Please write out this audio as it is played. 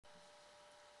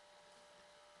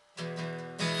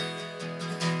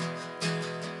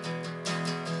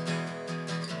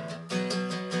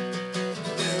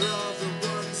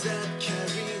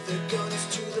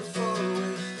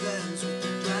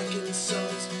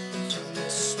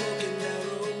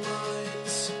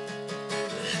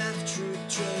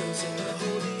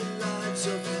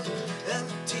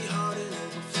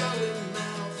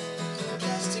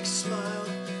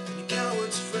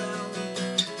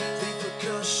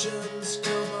repercussions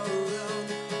come around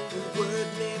when the word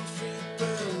named free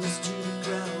burns to the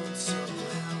ground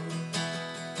somehow.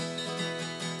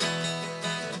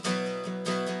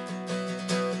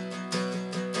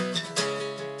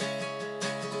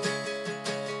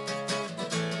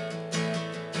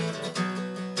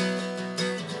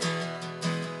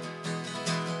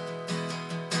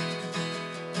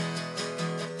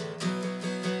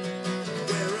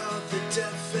 Where are the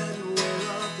deaf and where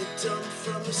are the dumb?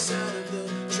 From the side of the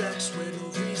tracks where no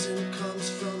reason comes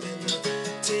from, and the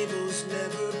tables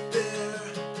never bare.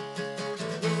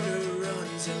 Water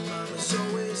runs and mama's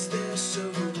always there, so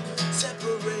who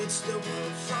separates the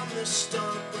world from the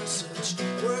start? Where such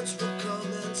words will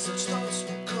come and such thoughts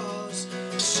will cause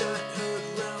a shot heard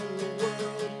round the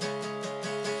world.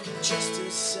 Just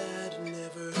as sad,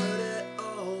 never heard at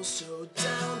all. So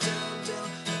down, down, down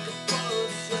like a ball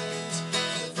of flames,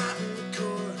 the rotten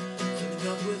core filling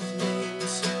up with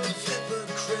names of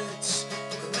hypocrites,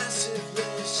 a massive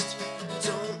list.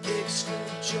 Don't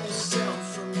exclude yourself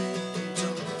from it, and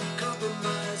don't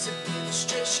compromise.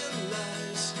 Administration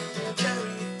lies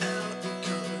carried out and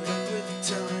covered up with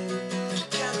time,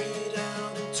 carried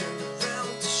out and turned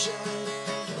around to shine.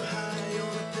 We're high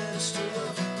on a pedestal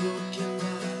of broken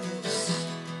lives.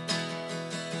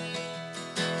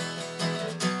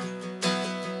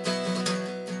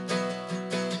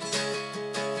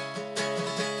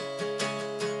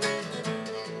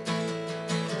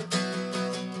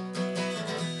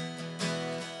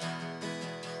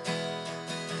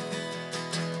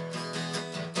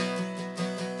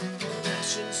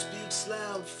 Passion speaks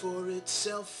loud for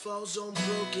itself, falls on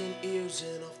broken ears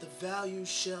and off the value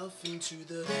shelf into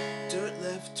the dirt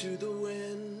left to the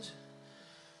wind.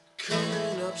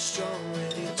 Coming up strong,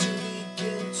 ready to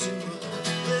begin to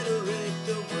obliterate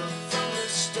the world from the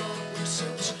start. Where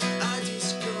such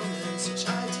ideas come and such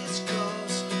ideas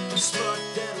cause a spark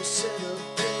that'll set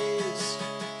ablaze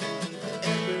and leave the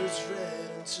embers red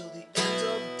until the end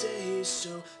of days.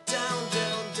 So down,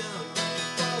 down, down like a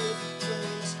ball of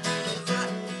flames, a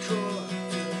rotten core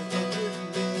filling up with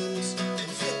names of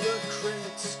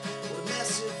hypocrites, or a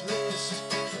massive list.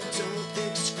 Don't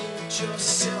exclude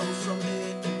yourself from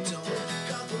it, and don't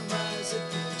compromise.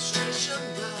 Administration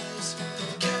lies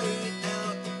carried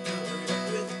out and covered up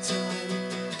with time,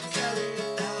 carried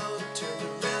out and turned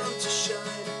around to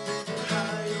shine. We're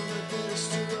high on the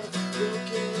pedestal of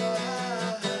broken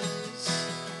lies.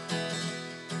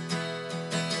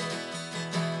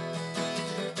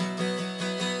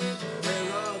 Where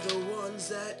are the ones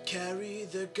that carry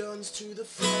their guns to the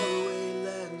faraway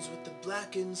lands with the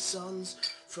blackened suns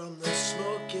from the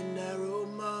smoke and narrow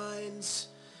minds?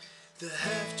 The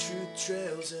half-truth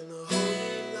trails and the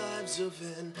holy lives of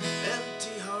an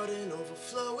empty heart and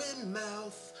overflowing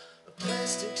mouth, a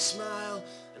plastic smile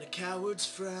and a coward's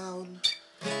frown.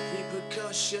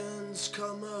 Repercussions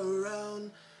come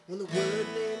around when the word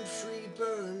named free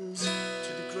burns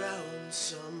to the ground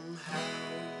somehow.